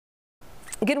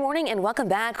Good morning and welcome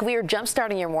back. We are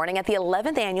jump-starting your morning at the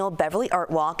 11th annual Beverly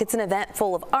Art Walk. It's an event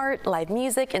full of art, live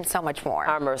music, and so much more.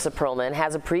 Our Marissa Perlman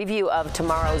has a preview of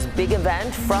tomorrow's big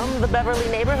event from the Beverly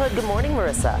neighborhood. Good morning,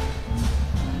 Marissa.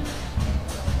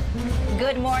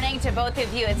 Good morning to both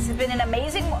of you. It's been an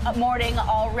amazing morning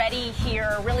already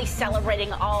here, really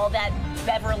celebrating all that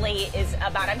Beverly is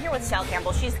about. I'm here with Sal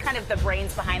Campbell. She's kind of the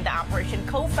brains behind the operation,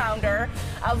 co-founder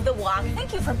of the walk.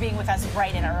 Thank you for being with us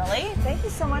bright and early. Thank you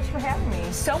so much for having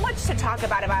me. So much to talk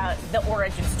about the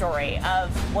origin story of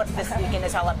what this weekend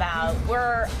is all about.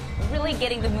 We're really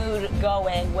getting the mood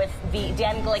going with the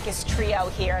Dan Glakis trio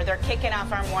here. They're kicking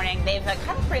off our morning. They've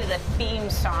kind of created a theme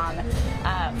song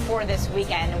for this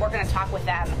weekend. We're going to talk with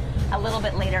them a little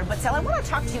bit later. But Sal, I want to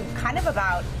talk to you kind of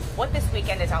about what this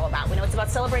weekend is all about. We know it's about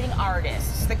celebrating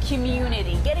artists, the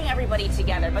community, getting everybody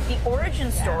together. But the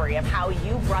origin story of how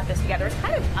you brought this together is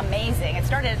kind of amazing. It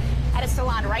started at a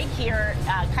salon right here,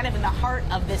 kind of in the heart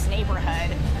of this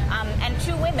neighborhood, and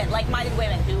two women, like-minded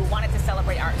women, who wanted to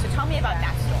celebrate art. So tell me about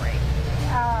that story.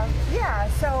 I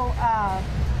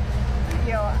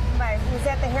was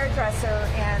at the hairdresser,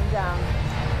 and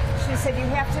she said, "You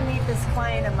have to meet this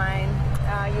client of mine.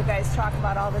 You guys talk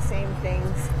about all the same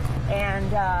things."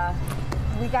 And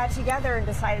we got together and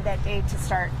decided that day to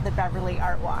start the Beverly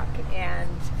Art Walk. And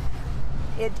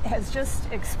it has just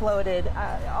exploded.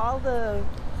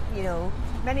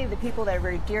 Many of the people that are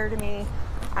very dear to me,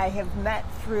 I have met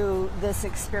through this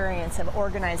experience of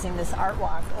organizing this art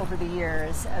walk over the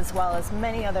years, as well as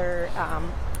many other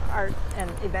art and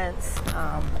events,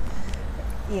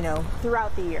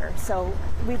 throughout the year. So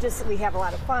we have a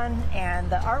lot of fun, and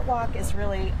the art walk is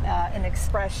really an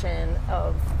expression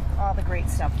of all the great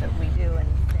stuff that we do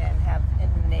and have in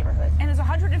the neighborhood. And there's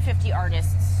 150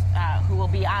 artists who will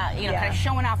be, kind of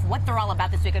showing off what they're all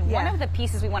about this weekend. Yeah. One of the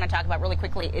pieces we want to talk about really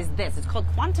quickly is this. It's called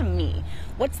Quantum Me.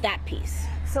 What's that piece?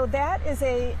 So that is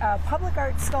a public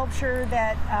art sculpture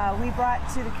that we brought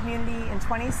to the community in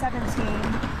 2017,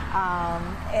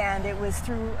 and it was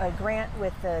through a grant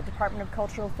with the Department of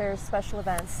Cultural Affairs Special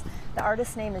Events. The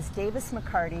artist's name is Davis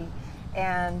McCarty,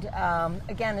 and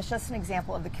again, it's just an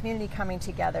example of the community coming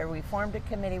together. We formed a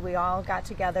committee, we all got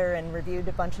together and reviewed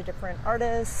a bunch of different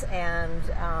artists, and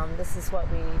this is what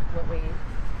we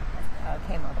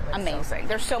came up with. Amazing. So,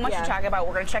 there's so much to talk about.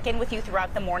 We're going to check in with you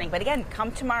throughout the morning. But again, come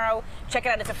tomorrow. Check it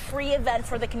out. It's a free event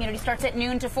for the community. Starts at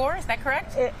noon to 4. Is that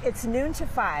correct? It's noon to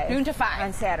 5. Noon to 5.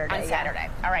 On Saturday. On Saturday.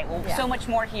 All right. Well, so much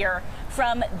more here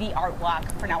from the Art Walk.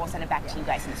 For now, we'll send it back to you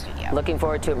guys in the studio. Looking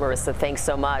forward to it, Marissa. Thanks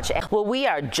so much. Well, we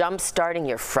are jump-starting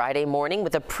your Friday morning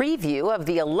with a preview of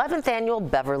the 11th annual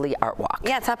Beverly Art Walk.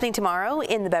 Yeah, it's happening tomorrow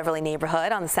in the Beverly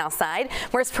neighborhood on the south side.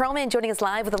 Marissa Perlman joining us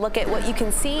live with a look at what you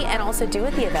can see and also do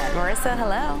at the event. Marissa,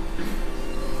 hello.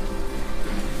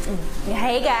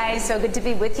 Hey guys, so good to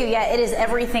be with you. Yeah, it is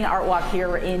everything Art Walk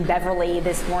here in Beverly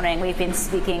this morning. We've been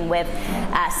speaking with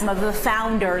some of the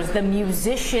founders, the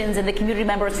musicians, and the community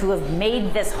members who have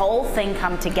made this whole thing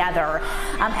come together.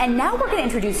 And now we're going to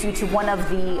introduce you to one of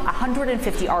the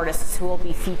 150 artists who will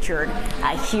be featured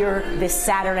here this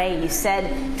Saturday. You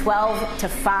said 12 to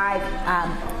 5.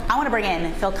 I want to bring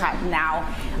in Phil Cotton now.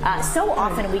 So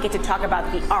often we get to talk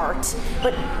about the art,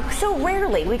 but so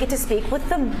rarely we get to speak with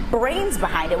the brains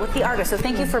behind it, with the artist. So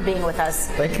thank you for being with us.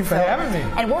 Thank you for having me.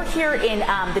 And we're here in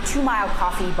the 2 Mile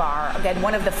Coffee Bar, again,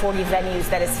 one of the 40 venues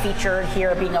that is featured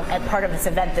here, being a part of this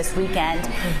event this weekend.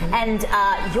 And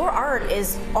your art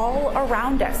is all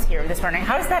around us here this morning.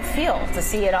 How does that feel to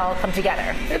see it all come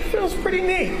together? It feels pretty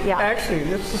neat, yeah. Actually,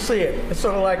 just to see it. It's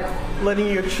sort of like letting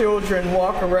your children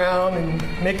walk around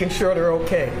and making sure they're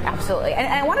okay. Absolutely. And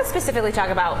I want to specifically talk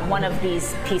about one of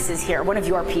these pieces here, one of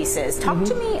your pieces. Talk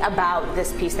to me about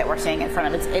this piece that we're seeing in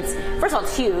front of. It's first of all,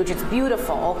 it's huge. It's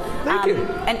beautiful. Thank you.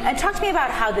 And talk to me about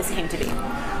how this came to be.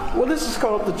 Well, this is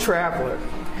called The Traveler.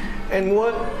 And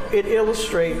what it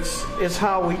illustrates is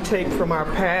how we take from our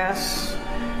past,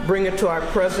 bring it to our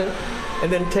present,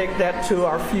 and then take that to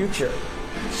our future.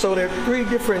 So there are 3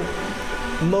 different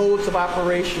modes of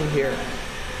operation here.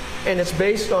 And it's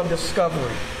based on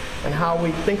discovery and how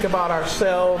we think about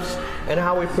ourselves and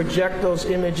how we project those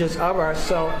images of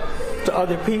ourselves to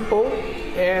other people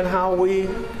and how we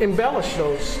embellish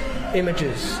those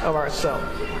images of ourselves.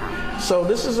 So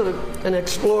this is an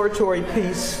exploratory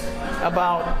piece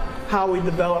about how we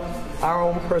develop our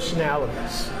own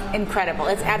personalities. Incredible.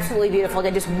 It's absolutely beautiful.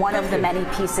 Again, just one of the many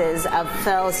pieces of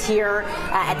Phil's here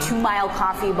at 2 Mile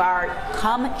Coffee Bar.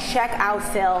 Come check out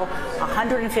Phil.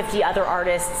 150 other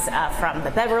artists from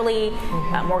the Beverly,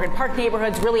 Morgan Park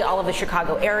neighborhoods, really all of the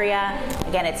Chicago area.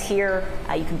 Again, it's here.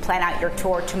 You can plan out your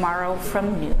tour tomorrow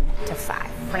from noon to 5.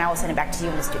 For now, we'll send it back to you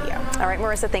in the studio. All right,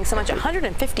 Marissa, thanks so much.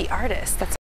 150 artists. That's